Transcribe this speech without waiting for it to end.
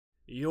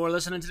You're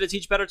listening to the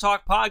Teach Better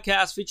Talk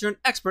podcast featuring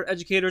expert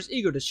educators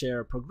eager to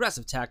share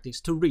progressive tactics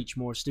to reach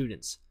more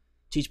students.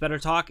 Teach Better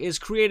Talk is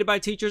created by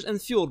teachers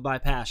and fueled by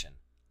passion.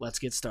 Let's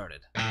get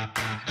started.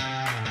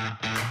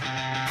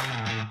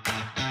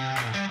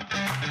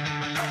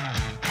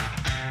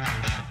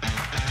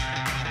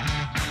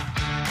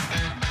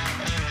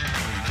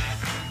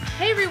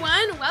 Hey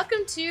everyone,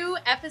 welcome to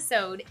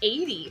episode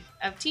 80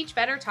 of Teach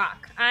Better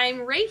Talk.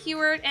 I'm Ray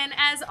Hewart, and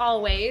as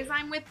always,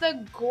 I'm with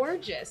the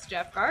gorgeous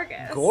Jeff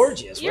Gargas.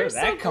 Gorgeous? Where You're did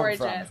that so come gorgeous.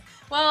 from?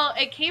 Well,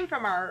 it came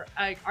from our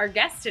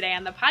guest today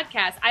on the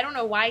podcast. I don't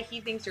know why he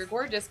thinks you're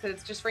gorgeous, because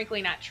it's just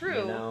frankly not true.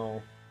 You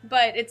know,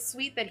 but it's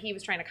sweet that he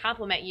was trying to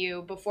compliment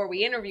you before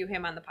we interview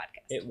him on the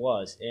podcast. it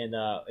was. And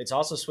it's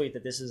also sweet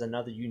that this is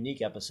another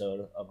unique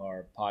episode of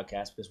our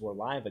podcast because we're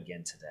live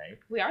again today.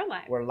 We are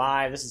live. We're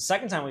live. This is the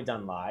second time we've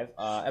done live.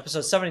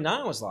 Episode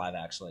 79 was live,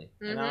 actually.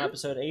 And now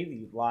episode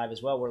 80 live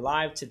as well. We're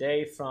live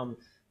today from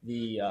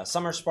the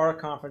Summer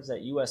Spark Conference at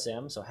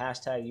USM, so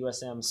hashtag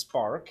USM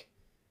Spark.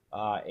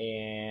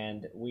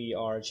 And we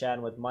are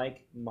chatting with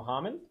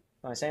Mohammad.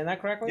 Am I saying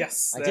that correctly?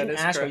 Yes, I didn't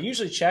ask. correct. I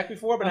usually check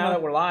before, but now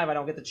that we're live, I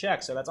don't get to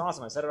check. So that's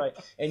awesome. I said it right.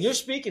 And you're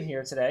speaking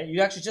here today. You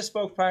actually just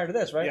spoke prior to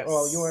this, right? Yes.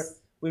 Well,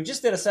 we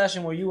just did a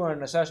session where you were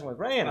in a session with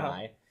Ray and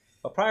I.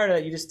 But prior to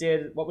that, you just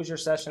did, what was your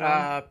session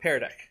on? Pear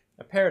Deck.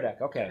 A Pear Deck.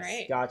 Okay.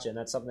 Right. Gotcha. And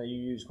that's something that you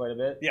use quite a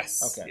bit?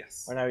 Yes. Okay.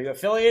 Yes. Or now, are you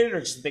affiliated or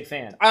just a big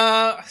fan?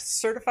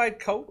 Certified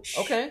coach.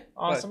 Okay.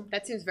 Awesome.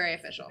 That seems very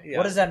official. Yeah.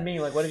 What does that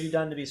mean? Like, what have you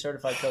done to be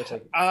certified coach?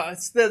 Like,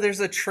 There's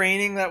a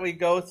training that we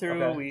go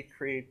through. Okay. We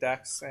create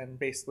decks, and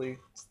basically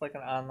it's like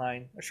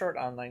a short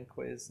online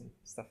quiz and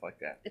stuff like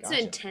that. It's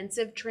Gotcha. an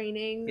intensive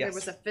training. Yes. There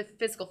was a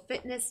physical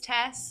fitness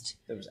test.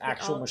 there was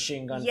actual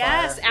machine gun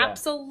Yes, fire? Yeah.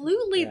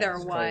 absolutely Yeah, there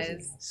it's was.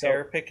 crazy.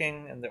 Pear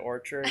picking in the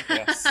orchard.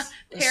 Yes.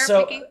 Pear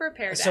So- picking for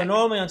Pear Deck. So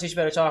normally on Teach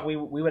Better Talk, we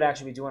would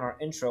actually be doing our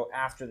intro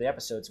after the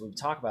episode, so we would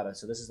talk about it.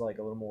 So this is like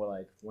a little more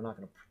like, we're not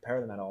going to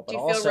prepare them at all. But Do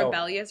you also, feel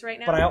rebellious right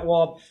now?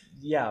 But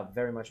yeah,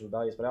 very much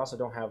rebellious. But I also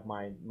don't have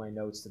my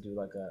notes to do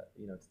like to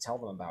tell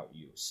them about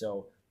you.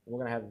 So we're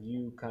going to have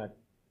you kind of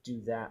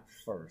do that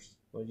first.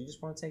 Well, you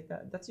just want to take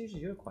that? That's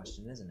usually your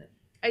question, isn't it?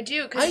 I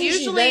do, I because usually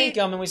usually thank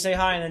them and we say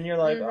hi, and then you're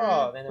like,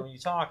 oh, and then when you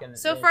talk, and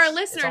so and for our it's all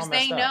listeners, messed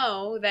they up.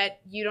 know that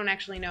you don't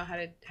actually know how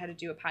to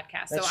do a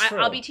podcast. That's So true.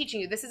 I'll be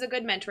teaching you. This is a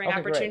good mentoring Okay,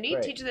 opportunity.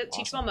 great.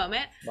 Teachable Awesome.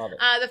 moment. Love it.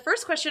 The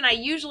first question I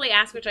usually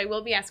ask, which I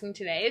will be asking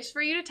today, is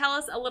for you to tell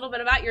us a little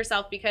bit about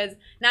yourself, because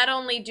not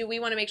only do we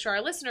want to make sure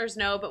our listeners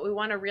know, but we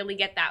want to really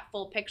get that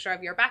full picture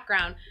of your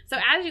background. So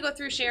as you go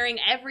through sharing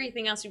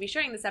everything else you'll be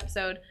sharing this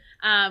episode,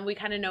 we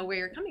kind of know where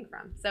you're coming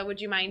from. So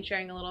would you mind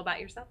sharing a little about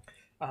yourself?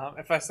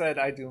 If I said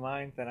I do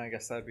mine, then I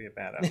guess that'd be a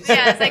bad episode.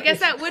 Yes, I guess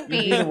that would You'd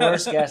be. be the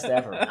worst guest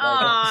ever.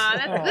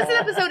 Aw, this is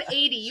episode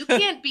 80. You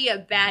can't be a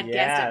bad guest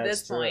at that's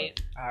this true.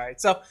 point. All right,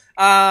 so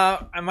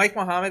I'm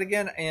Mohammad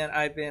again, and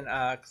I've been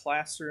a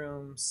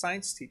classroom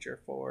science teacher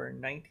for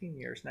 19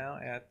 years now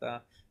at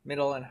the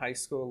middle and high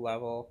school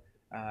level.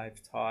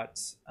 I've taught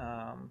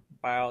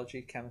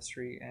biology,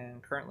 chemistry,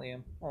 and currently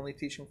I'm only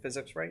teaching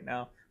physics right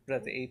now, but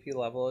at the AP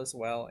level as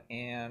well,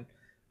 and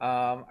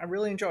I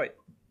really enjoy it.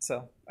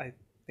 So I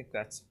think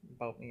that's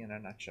about me in a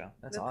nutshell.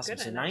 That's That's awesome.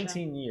 good So in a nutshell.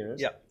 19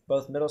 years, Yep.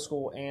 both middle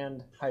school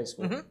and high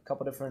school. Mhm. A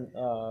couple different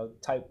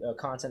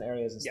content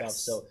areas and Yes.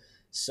 stuff.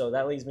 So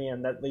that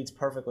leads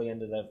perfectly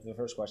into the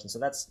first question. So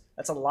that's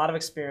a lot of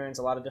experience,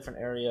 a lot of different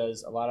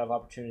areas, a lot of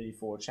opportunity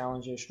for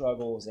challenges,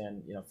 struggles,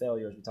 and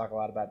failures. We talk a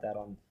lot about that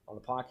on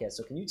the podcast.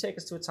 So can you take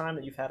us to a time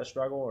that you've had a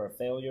struggle or a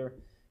failure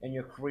in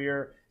your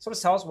career? Sort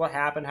of tell us what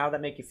happened, how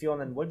that make you feel,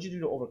 and then what did you do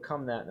to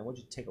overcome that, and then what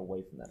did you take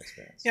away from that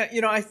experience? Yeah,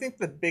 I think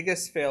the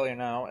biggest failure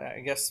now, I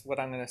guess what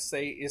I'm going to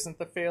say isn't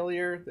the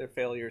failure. The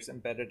failure is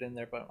embedded in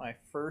there, but my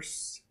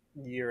first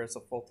year as a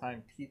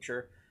full-time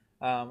teacher,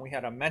 we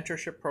had a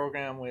mentorship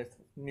program with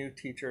new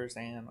teachers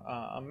and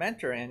a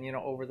mentor, and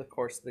over the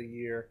course of the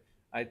year,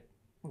 I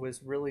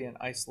was really an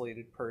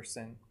isolated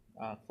person,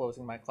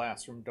 closing my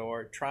classroom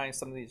door, trying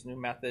some of these new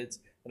methods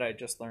that I had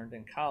just learned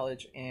in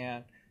college,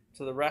 and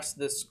to the rest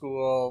of the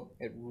school,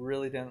 it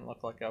really didn't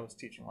look like I was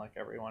teaching like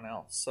everyone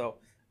else. So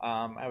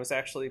I was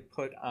actually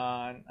put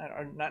on,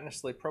 not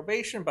necessarily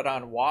probation, but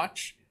on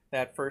watch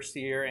that first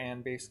year,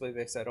 and basically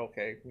they said,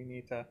 okay, we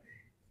need to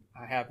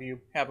have you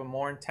have a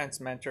more intense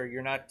mentor.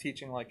 You're not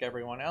teaching like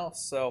everyone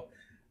else. So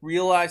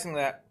realizing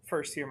that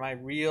first year,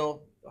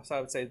 so I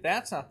would say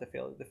that's not the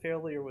failure. The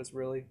failure was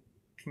really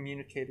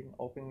communicating,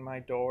 opening my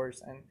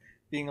doors, and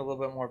being a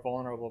little bit more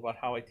vulnerable about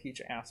how I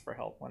teach, ask for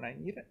help when I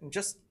need it, and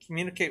just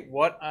communicate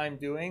what I'm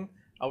doing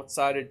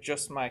outside of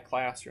just my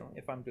classroom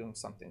if I'm doing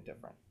something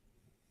different.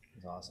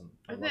 That's awesome.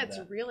 I think that's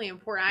really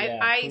important. Yeah,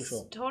 I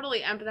crucial.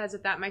 totally empathize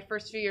with that. My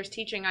first few years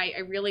teaching, I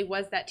really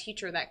was that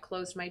teacher that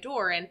closed my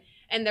door. And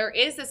And there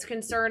is this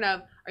concern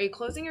of, are you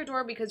closing your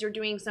door because you're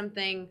doing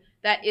something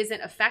that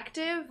isn't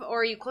effective,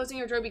 or are you closing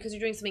your door because you're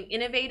doing something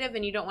innovative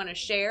and you don't want to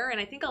share? And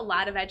I think a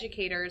lot of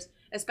educators,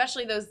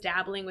 especially those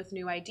dabbling with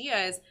new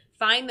ideas,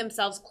 find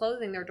themselves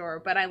closing their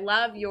door. But I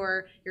love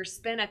your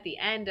spin at the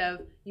end of,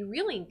 you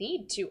really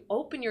need to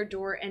open your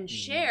door and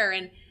share.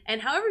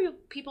 And however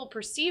people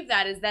perceive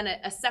that is then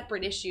a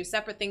separate issue,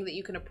 separate thing that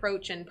you can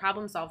approach and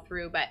problem solve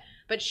through.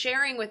 But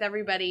sharing with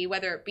everybody,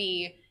 whether it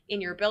be in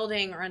your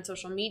building or on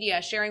social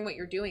media, sharing what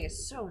you're doing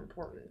is so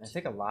important. I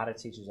think a lot of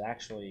teachers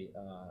actually,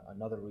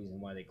 another reason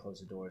why they close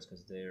the doors is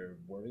because they're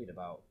worried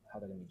about how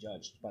they're going to be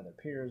judged by their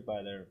peers,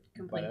 by their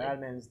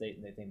admins. They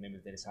think maybe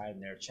if they decide in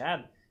there.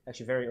 Chad,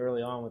 actually very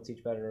early on with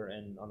Teach Better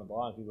and on the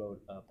blog, he wrote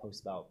a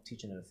post about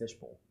teaching in a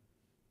fishbowl.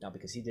 Now,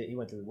 because he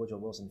went through the Woodrow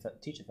Wilson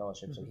Teaching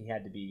Fellowship, so he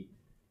had to be,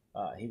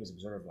 he was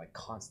observed like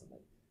constantly.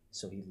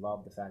 So he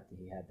loved the fact that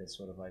he had this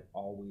sort of like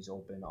always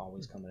open,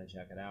 always come in and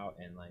check it out.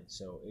 And like,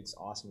 so it's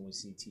awesome when we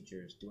see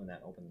teachers doing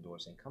that, open the door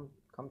saying, come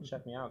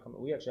check me out.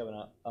 We actually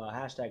have a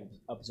hashtag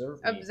observe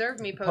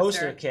me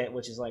poster kit,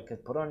 which is like,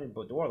 put on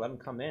your door, let them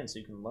come in so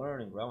you can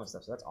learn and grow and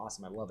stuff. So that's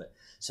awesome. I love it.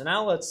 So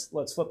now let's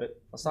flip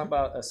it. Let's talk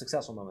about a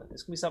successful moment.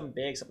 It's gonna be something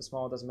big, something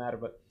small, it doesn't matter,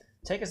 but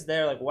take us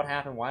there. Like, what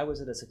happened? Why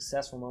was it a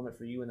successful moment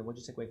for you? And then what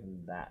did you take away from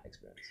that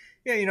experience?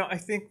 Yeah, I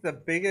think the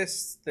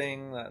biggest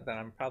thing that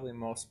I'm probably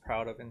most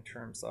proud of in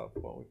terms of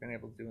what we've been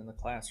able to do in the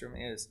classroom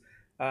is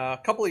a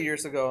couple of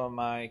years ago,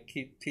 my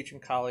teaching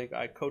colleague,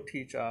 I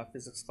co-teach a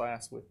physics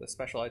class with a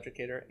special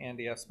educator,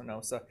 Andy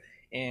Espinosa,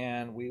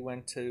 and we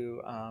went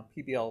to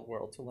PBL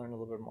World to learn a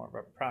little bit more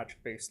about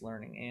project-based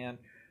learning. And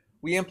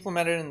we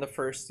implemented in the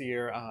first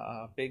year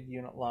a big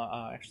unit,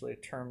 actually a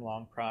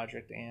term-long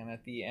project, and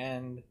at the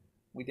end,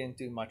 we didn't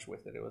do much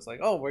with it. It was like,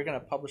 oh, we're going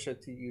to publish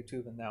it to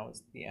YouTube, and that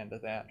was the end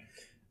of that.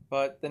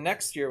 But the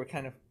next year, we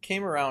kind of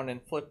came around and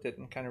flipped it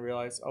and kind of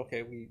realized,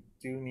 okay, we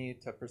do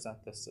need to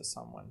present this to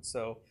someone.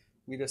 So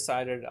we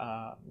decided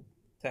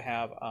to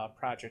have a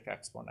Project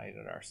Expo night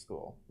at our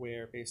school,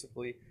 where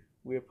basically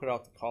we would put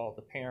out the call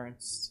to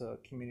parents, to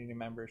community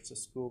members, to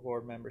school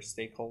board members,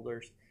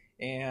 stakeholders,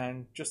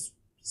 and just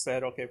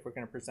said, okay, if we're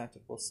going to present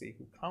it, we'll see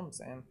who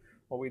comes. And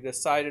what we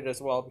decided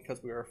as well,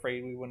 because we were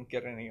afraid we wouldn't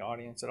get any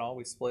audience at all,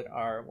 we split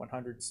our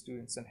 100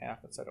 students in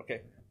half and said,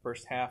 okay,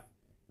 first half,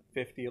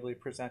 50 will be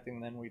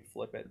presenting, then we'd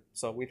flip it.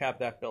 So we'd have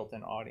that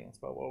built-in audience.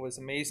 But what was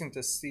amazing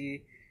to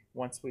see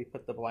once we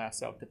put the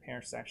blast out to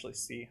parents, to actually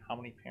see how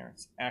many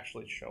parents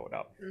actually showed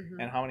up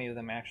and how many of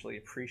them actually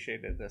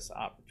appreciated this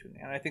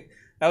opportunity. And I think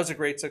that was a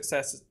great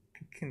success. It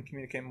can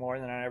communicate more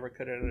than I ever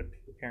could at a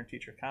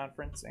parent-teacher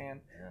conference, and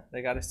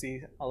they got to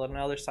see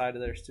another side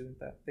of their student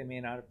that they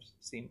may not have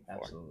seen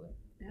before. Absolutely.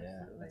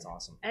 Yeah, that's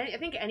awesome. I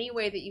think any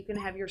way that you can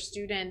have your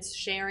students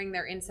sharing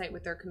their insight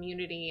with their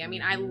community. I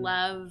mean, I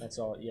love. That's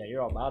all. Yeah,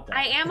 you're all about that.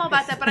 I am all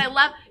about that, but I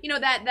love,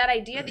 that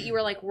idea that you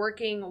were like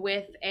working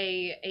with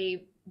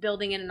a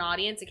building in an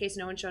audience in case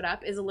no one showed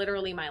up is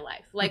literally my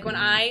life. Like when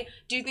I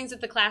do things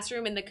with the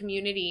classroom and the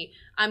community,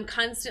 I'm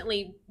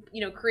constantly,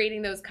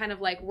 creating those kind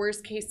of like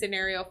worst case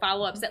scenario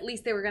follow-ups. At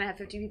least they were going to have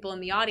 50 people in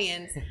the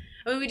audience.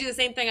 I mean, we do the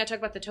same thing. I talk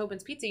about the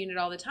Tobin's Pizza Unit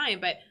all the time,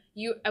 but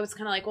I was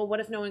kind of like, well,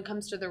 what if no one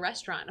comes to the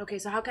restaurant? Okay,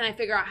 so how can I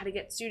figure out how to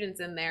get students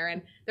in there?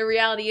 And the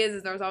reality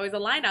is there was always a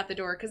line out the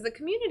door because the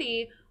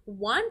community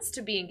wants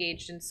to be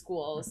engaged in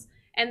schools.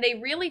 And they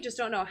really just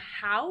don't know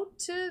how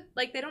to,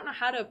 they don't know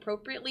how to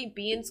appropriately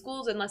be in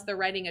schools unless they're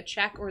writing a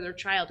check or their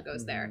child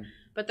goes there.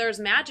 But there's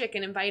magic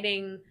in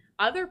inviting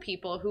other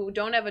people who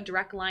don't have a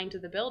direct line to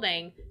the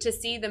building to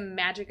see the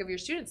magic of your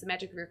students, the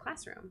magic of your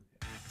classroom.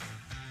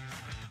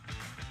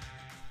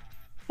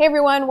 Hey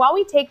everyone, while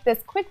we take this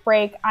quick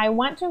break, I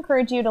want to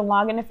encourage you to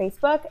log into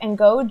Facebook and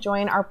go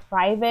join our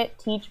private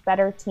Teach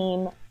Better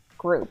team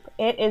group.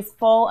 It is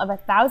full of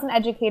 1,000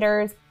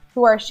 educators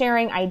who are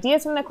sharing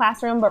ideas from the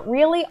classroom, but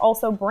really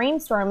also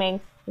brainstorming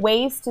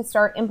ways to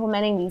start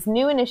implementing these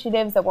new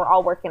initiatives that we're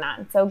all working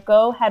on. So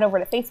go head over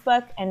to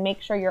Facebook and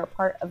make sure you're a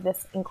part of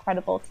this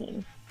incredible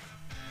team.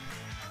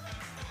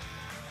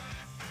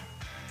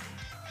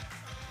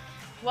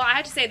 Well, I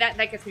have to say that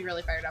gets me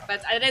really fired up.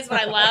 That is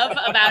what I love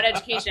about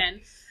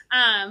education.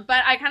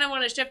 But I kind of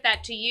want to shift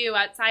that to you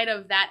outside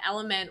of that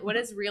element. What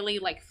is really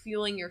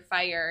fueling your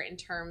fire in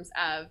terms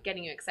of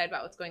getting you excited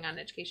about what's going on in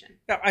education?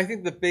 Yeah, I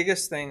think the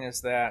biggest thing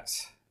is that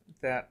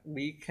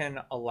we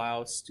can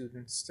allow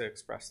students to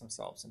express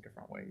themselves in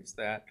different ways.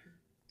 That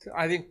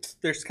I think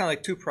there's kind of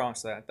like two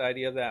prongs to that. The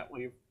idea that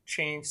we've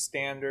changed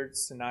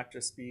standards to not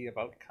just be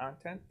about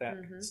content, that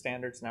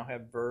standards now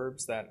have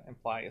verbs that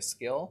imply a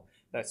skill,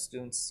 that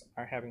students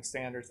are having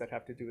standards that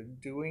have to do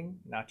with doing,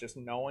 not just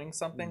knowing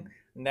something.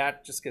 And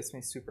that just gets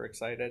me super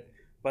excited.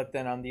 But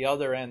then on the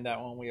other end,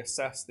 that when we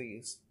assess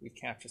these, we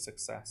can't just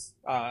assess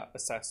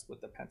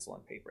with the pencil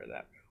and paper,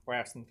 that we're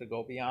asking to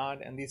go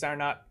beyond. And these are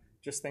not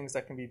just things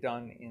that can be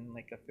done in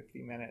like a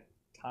 50-minute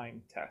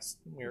time test.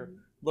 We're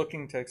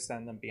looking to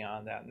extend them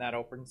beyond that. And that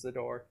opens the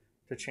door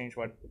to change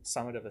what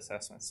summative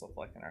assessments look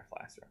like in our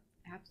classroom.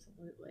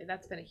 Absolutely.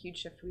 That's been a huge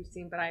shift we've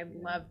seen, but I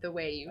love the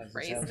way you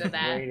phrased that.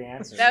 that. Great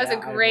answer. That was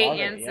Yeah, a great I love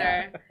it, answer.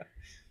 yeah.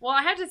 Well,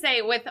 I have to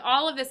say, with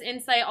all of this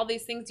insight, all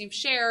these things you've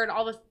shared,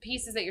 all the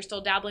pieces that you're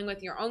still dabbling with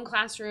in your own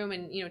classroom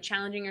and, you know,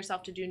 challenging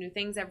yourself to do new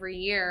things every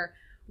year,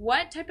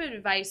 what type of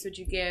advice would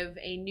you give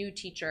a new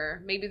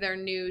teacher? Maybe they're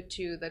new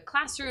to the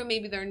classroom,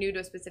 maybe they're new to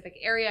a specific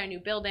area, a new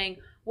building.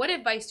 What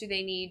advice do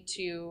they need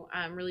to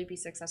really be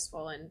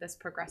successful in this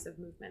progressive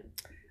movement?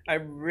 I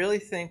really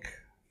think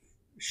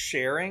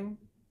sharing,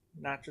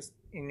 not just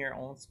in your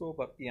own school,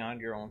 but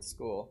beyond your own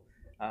school.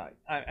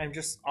 I'm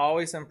just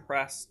always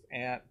impressed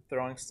at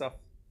throwing stuff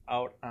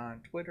out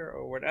on Twitter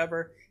or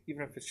whatever,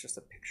 even if it's just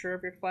a picture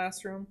of your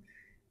classroom.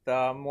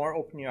 The more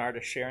open you are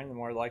to sharing, the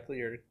more likely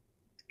you're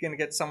going to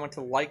get someone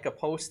to like a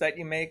post that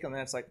you make, and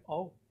then it's like,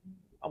 oh,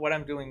 what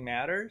I'm doing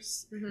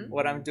matters. Mm-hmm.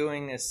 What I'm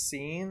doing is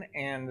seen,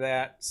 and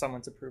that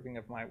someone's approving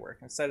of my work.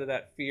 Instead of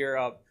that fear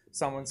of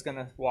someone's going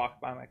to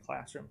walk by my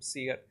classroom,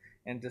 see it,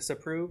 and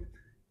disapprove,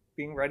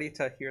 being ready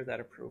to hear that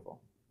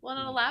approval. Well,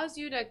 and it allows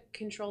you to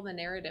control the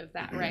narrative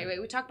that way.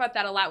 Right? We talk about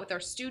that a lot with our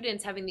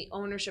students, having the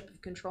ownership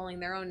of controlling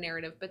their own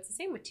narrative, but it's the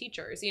same with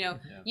teachers. You know,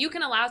 you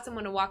can allow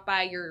someone to walk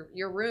by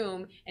your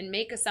room and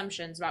make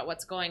assumptions about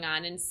what's going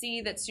on and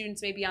see that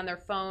students may be on their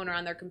phone or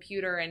on their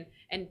computer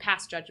and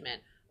pass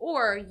judgment.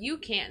 Or you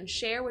can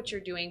share what you're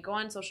doing, go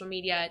on social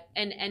media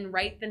and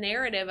write the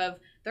narrative of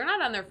they're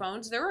not on their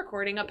phones, they're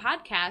recording a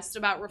podcast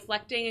about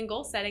reflecting and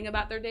goal setting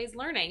about their day's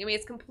learning. I mean,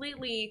 it's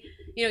completely,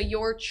 you know,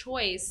 your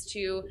choice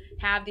to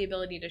have the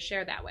ability to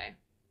share that way.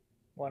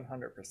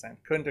 100%.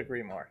 Couldn't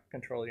agree more.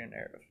 Control your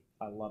narrative.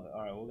 I love it.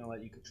 All right, we're gonna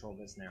let you control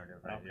this narrative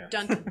right here.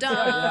 Dun dun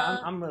dun. Yeah,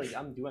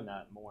 I'm doing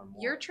that more and more.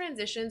 Your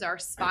transitions are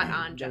spot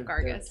on, Jeff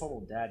They're Gargas.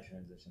 total dad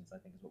transitions, I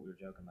think, is what we were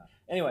joking about.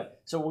 Anyway,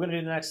 so we're gonna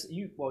do the next.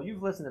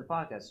 You've listened to the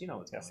podcast. You know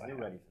what's coming. You're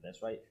ready for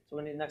this, right? So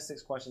we're gonna do the next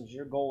 6 questions.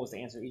 Your goal is to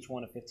answer each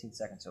one in 15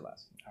 seconds or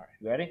less. All right,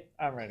 you ready?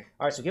 I'm ready.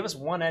 All right, so give us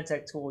one ed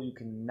tech tool you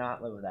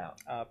cannot live without.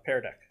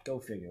 Pear Deck. Go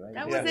figure, right?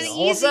 That Yeah. was an The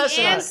whole easy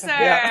session on it. answer.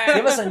 Yeah.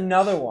 Give us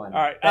another one.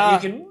 All right,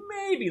 that you can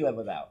maybe live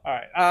without. All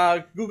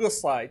right. Google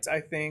Slides. I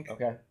think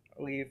Okay.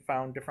 we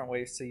found different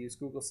ways to use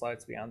Google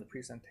Slides beyond the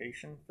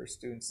presentation for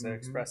students to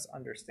express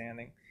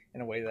understanding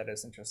in a way that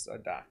isn't just a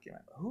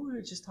document. Who were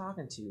we just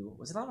talking to?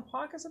 Was it on a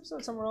podcast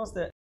episode somewhere else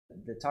that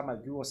talking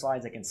about Google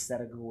Slides like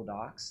instead of Google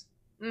Docs?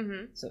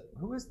 Mm-hmm. So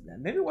who was that?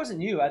 Maybe it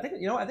wasn't you. I think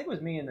it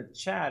was me in the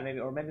chat, maybe,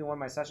 or maybe one of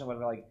my sessions where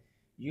like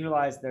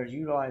they're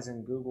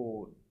utilizing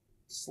Google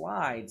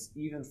Slides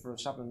even for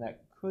something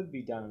that could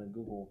be done in a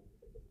Google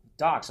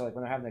Doc. So like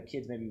when they're having the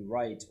kids maybe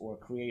write or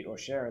create or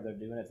share, they're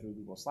doing it through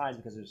Google Slides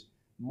because there's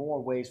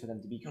more ways for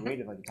them to be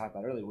creative, like you talked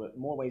about earlier,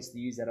 more ways to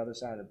use that other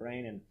side of the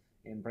brain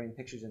and bring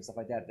pictures and stuff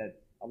like that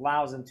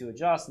allows them to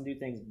adjust and do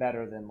things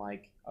better than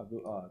like a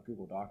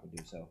Google Doc would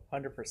do. So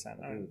 100%.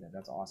 I agree with that.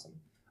 That's awesome.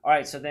 All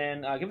right, so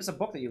then give us a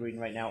book that you're reading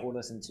right now or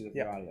listen to if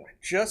you're audio.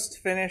 Just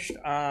finished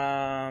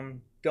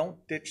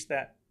Don't Ditch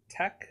That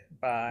Tech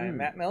by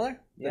Matt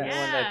Miller. The new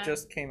one that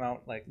just came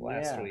out like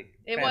last week.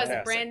 It was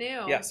brand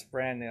new. Yes,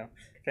 brand new.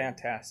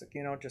 Fantastic.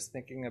 You know, just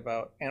thinking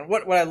about, and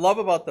what I love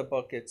about the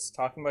book, it's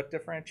talking about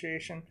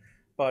differentiation,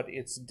 but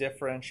it's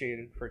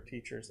differentiated for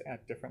teachers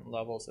at different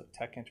levels of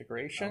tech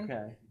integration.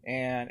 Okay.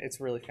 And it's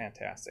really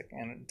fantastic.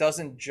 And it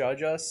doesn't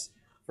judge us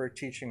for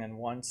teaching in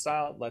one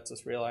style. It lets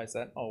us realize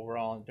that, we're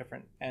all on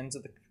different ends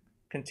of the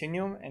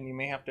continuum, and you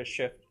may have to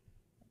shift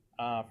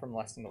from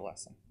lesson to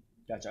lesson.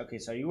 Gotcha. Okay,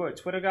 so you were a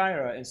Twitter guy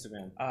or an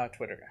Instagram?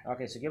 Twitter guy.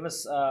 Okay, so give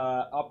us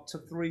up to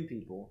 3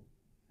 people.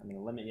 I'm going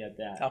to limit you at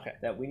that. Okay.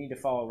 That we need to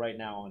follow right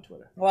now on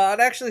Twitter. Well, I'd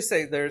actually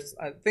say there's,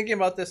 thinking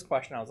about this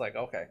question, I was like,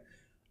 okay,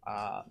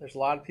 there's a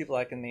lot of people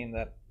I can name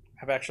that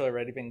have actually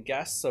already been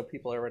guests, so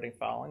people are already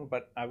following,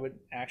 but I would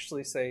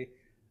actually say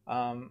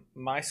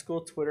my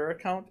school Twitter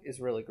account is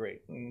really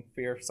great. In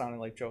fear of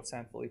sounding like Joe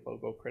Sanfilippo,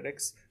 go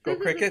Critics, go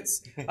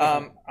Crickets.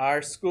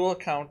 Our school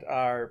account,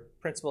 our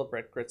principal,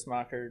 Brett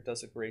Gritzmacher,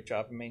 does a great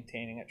job of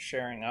maintaining it,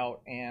 sharing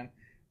out, and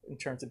in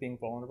terms of being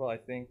vulnerable, I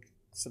think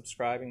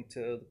subscribing to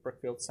the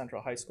Brookfield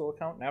Central High School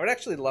account. And I would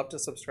actually love to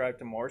subscribe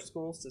to more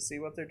schools to see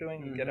what they're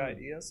doing and get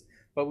ideas,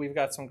 but we've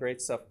got some great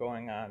stuff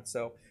going on.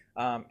 So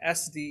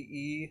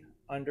SDE_BCHS.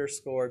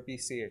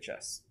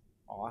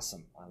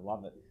 Awesome. I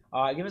love it.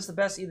 Give us the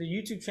best either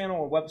YouTube channel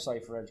or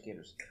website for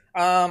educators.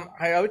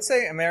 I would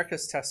say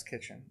America's Test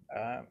Kitchen.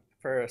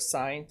 For a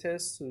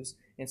scientist who's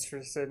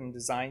interested in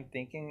design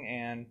thinking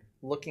and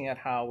looking at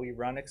how we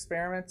run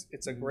experiments,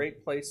 it's a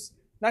great place,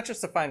 not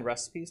just to find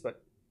recipes,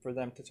 but for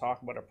them to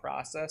talk about a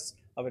process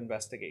of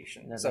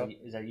investigation. Is that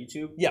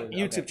YouTube? Yeah, Okay,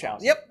 YouTube channel.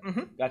 awesome. Yep.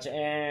 Mm-hmm. Gotcha.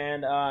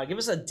 And give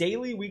us a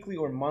daily, weekly,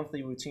 or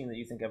monthly routine that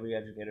you think every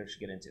educator should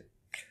get into.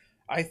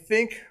 I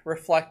think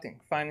reflecting,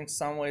 finding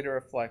some way to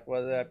reflect,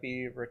 whether that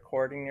be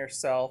recording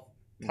yourself,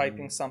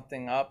 typing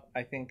something up.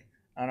 I think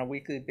on a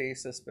weekly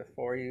basis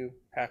before you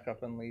pack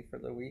up and leave for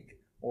the week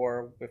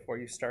or before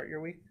you start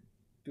your week,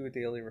 do a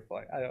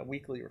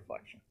weekly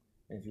reflection.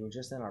 And if you were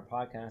just in our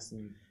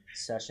podcasting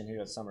session here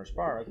at Summers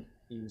Park,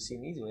 you would see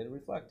an easy way to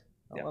reflect.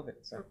 I love it.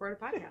 So. Record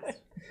a podcast.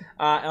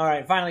 All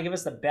right. Finally, give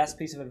us the best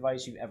piece of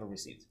advice you've ever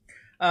received.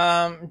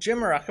 Jim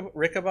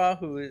Rickabaugh,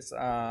 who is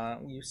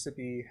used to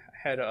be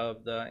head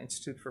of the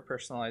Institute for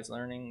Personalized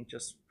Learning,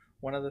 just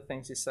one of the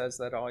things he says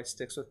that always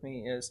sticks with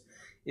me is,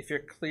 if you're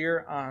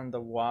clear on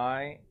the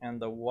why and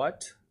the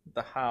what,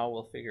 the how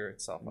will figure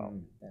itself out.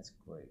 That's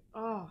great.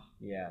 Oh.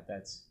 Yeah,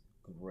 that's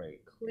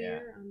great.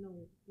 Clear on the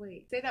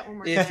wait. Say that one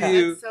more If time.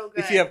 you That's so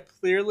good. if you have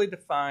clearly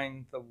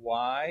defined the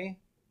why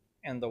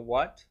and the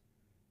what,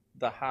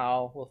 the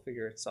how will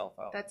figure itself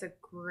out. That's a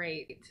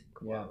great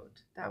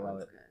quote. Yeah, I That love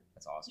one's it. good.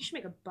 That's awesome. You should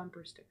make a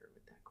bumper sticker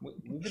with that quote.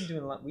 We've been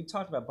doing a lot. We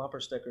talked about bumper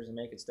stickers and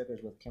making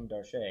stickers with Kim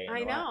Darche.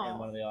 I know. In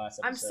one of the last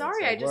I'm episodes.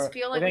 sorry, I just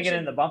feel like we're gonna we get should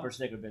into the bumper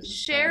sticker business.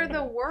 Share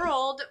the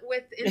world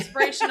with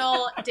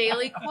inspirational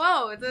daily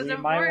quotes. That's We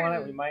important. might want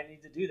it. We might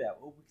need to do that.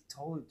 Well, we could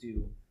totally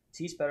do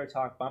Teach Better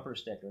Talk bumper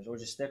stickers, or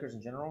just stickers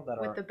in general that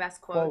with are the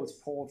best quotes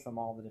pulled from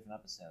all the different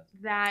episodes.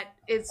 That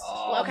is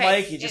okay.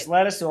 Mike, you just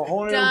led us to a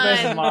whole new Done.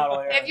 business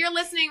model here. If you're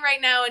listening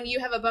right now and you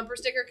have a bumper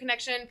sticker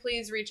connection,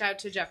 please reach out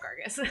to Jeff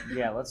Gargis.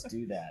 Yeah, let's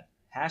do that.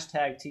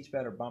 Hashtag Teach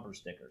Better bumper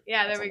sticker.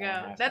 Yeah, That's there we a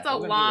long go. hashtag. That's a We're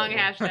gonna long do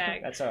that.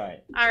 hashtag. That's all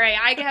right. All right,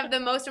 I have the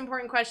most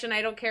important question.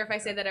 I don't care if I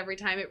say that every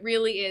time. It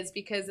really is,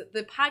 because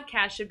the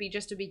podcast should be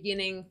just a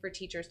beginning for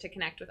teachers to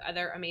connect with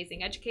other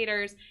amazing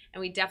educators,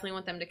 and we definitely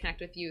want them to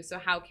connect with you. So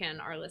how can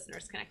our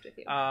listeners connect with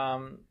you? I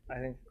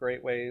think a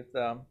great way,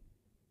 the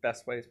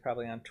best way is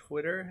probably on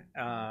Twitter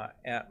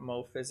at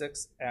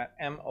MoPhysics, at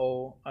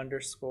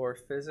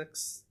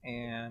MO_physics.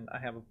 And I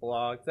have a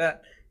blog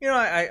that,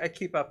 I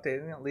keep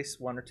updating at least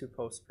 1 or 2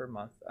 posts per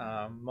month.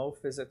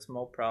 MoPhysics,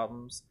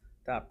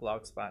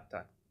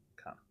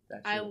 MoProblems.blogspot.com.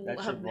 That's I your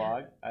love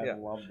blog. that. I Yeah.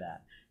 love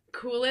that.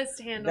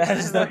 Coolest handle That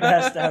is ever. the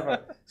best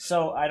ever.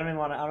 So I don't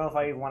know if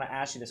I even want to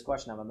ask you this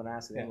question. I'm going to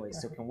ask it anyway.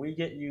 So can we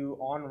get you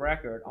on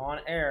record, on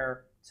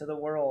air, to the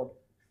world,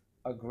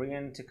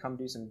 agreeing to come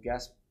do some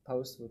guest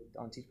posts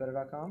on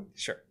teachbetter.com?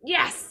 Sure.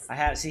 Yes.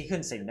 He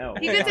couldn't say no.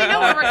 You could say no.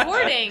 We're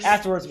recording.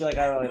 Afterwards, be like,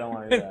 I really don't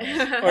want to do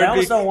that. Or I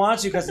almost be- don't want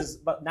to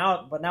but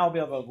now I'll be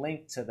able to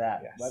link to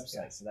that Yes,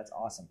 website. yes. So that's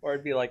awesome. Or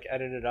it'd be like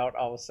edited out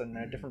all of a sudden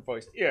in a different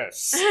voice.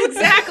 Yes.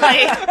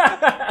 Exactly.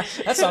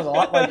 That sounds a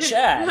lot like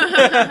Chad.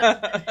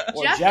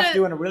 Or Jeff Jeff does-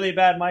 doing a really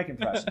bad Mike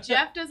impression.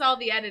 Jeff does all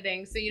the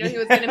editing, so he was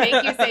going to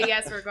make you say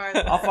yes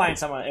regardless. I'll find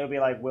someone. It'll be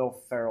like Will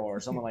Ferrell or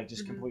someone like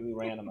just completely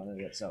random under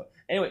it. So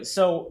anyway,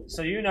 so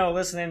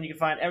listening, you can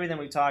find everything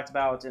we talked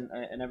about and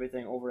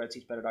everything over at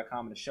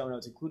teachbetter.com in the show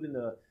notes, including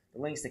the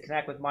links to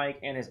connect with Mike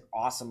and his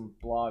awesome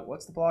blog.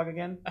 What's the blog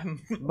again?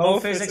 Mo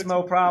Physics,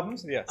 Mo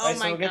Problems. Yes. Oh So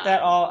my we'll get God.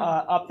 that all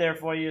up there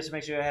for you. So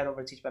make sure you head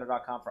over to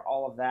teachbetter.com for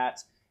all of that.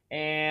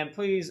 And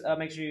please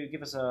make sure you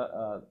give us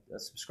a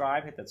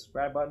subscribe. Hit that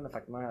subscribe button if I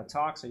can learn how to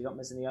talk, so you don't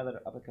miss any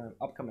other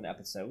upcoming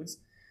episodes.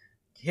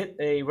 Hit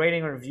a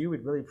rating or review.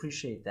 We'd really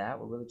appreciate that.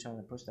 We're really trying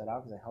to push that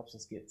out because it helps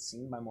us get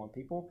seen by more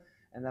people.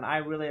 And then I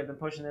really have been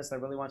pushing this. I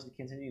really want you to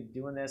continue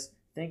doing this.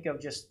 Think of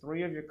just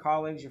 3 of your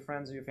colleagues, your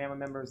friends, or your family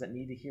members that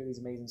need to hear these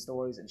amazing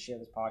stories, and share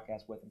this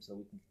podcast with them so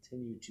we can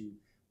continue to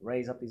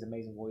raise up these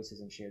amazing voices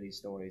and share these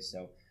stories.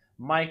 So,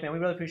 Mike, man, we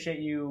really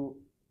appreciate you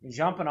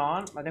jumping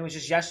on. I think it was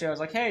just yesterday. I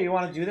was like, hey, you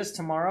want to do this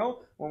tomorrow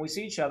when we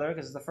see each other?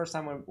 Because it's the first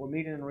time we're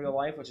meeting in real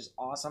life, which is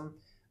awesome.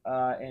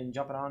 And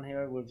jumping on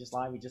here, we're just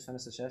live. We just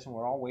finished the session.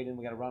 We're all waiting.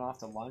 We got to run off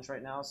to lunch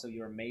right now. So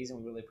you're amazing.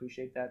 We really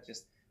appreciate that.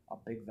 Just a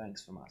big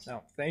thanks from us.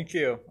 No, thank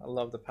you. I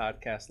love the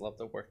podcast. Love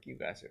the work you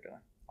guys are doing.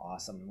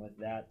 Awesome. And with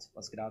that,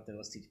 let's get out there.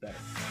 Let's teach better.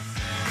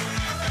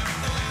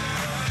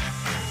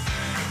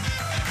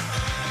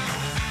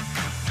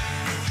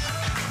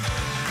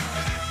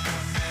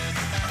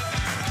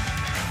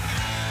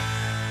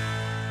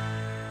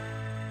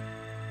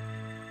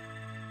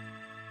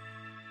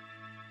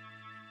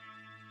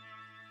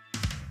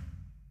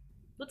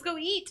 Let's go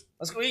eat.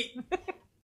 Let's go eat.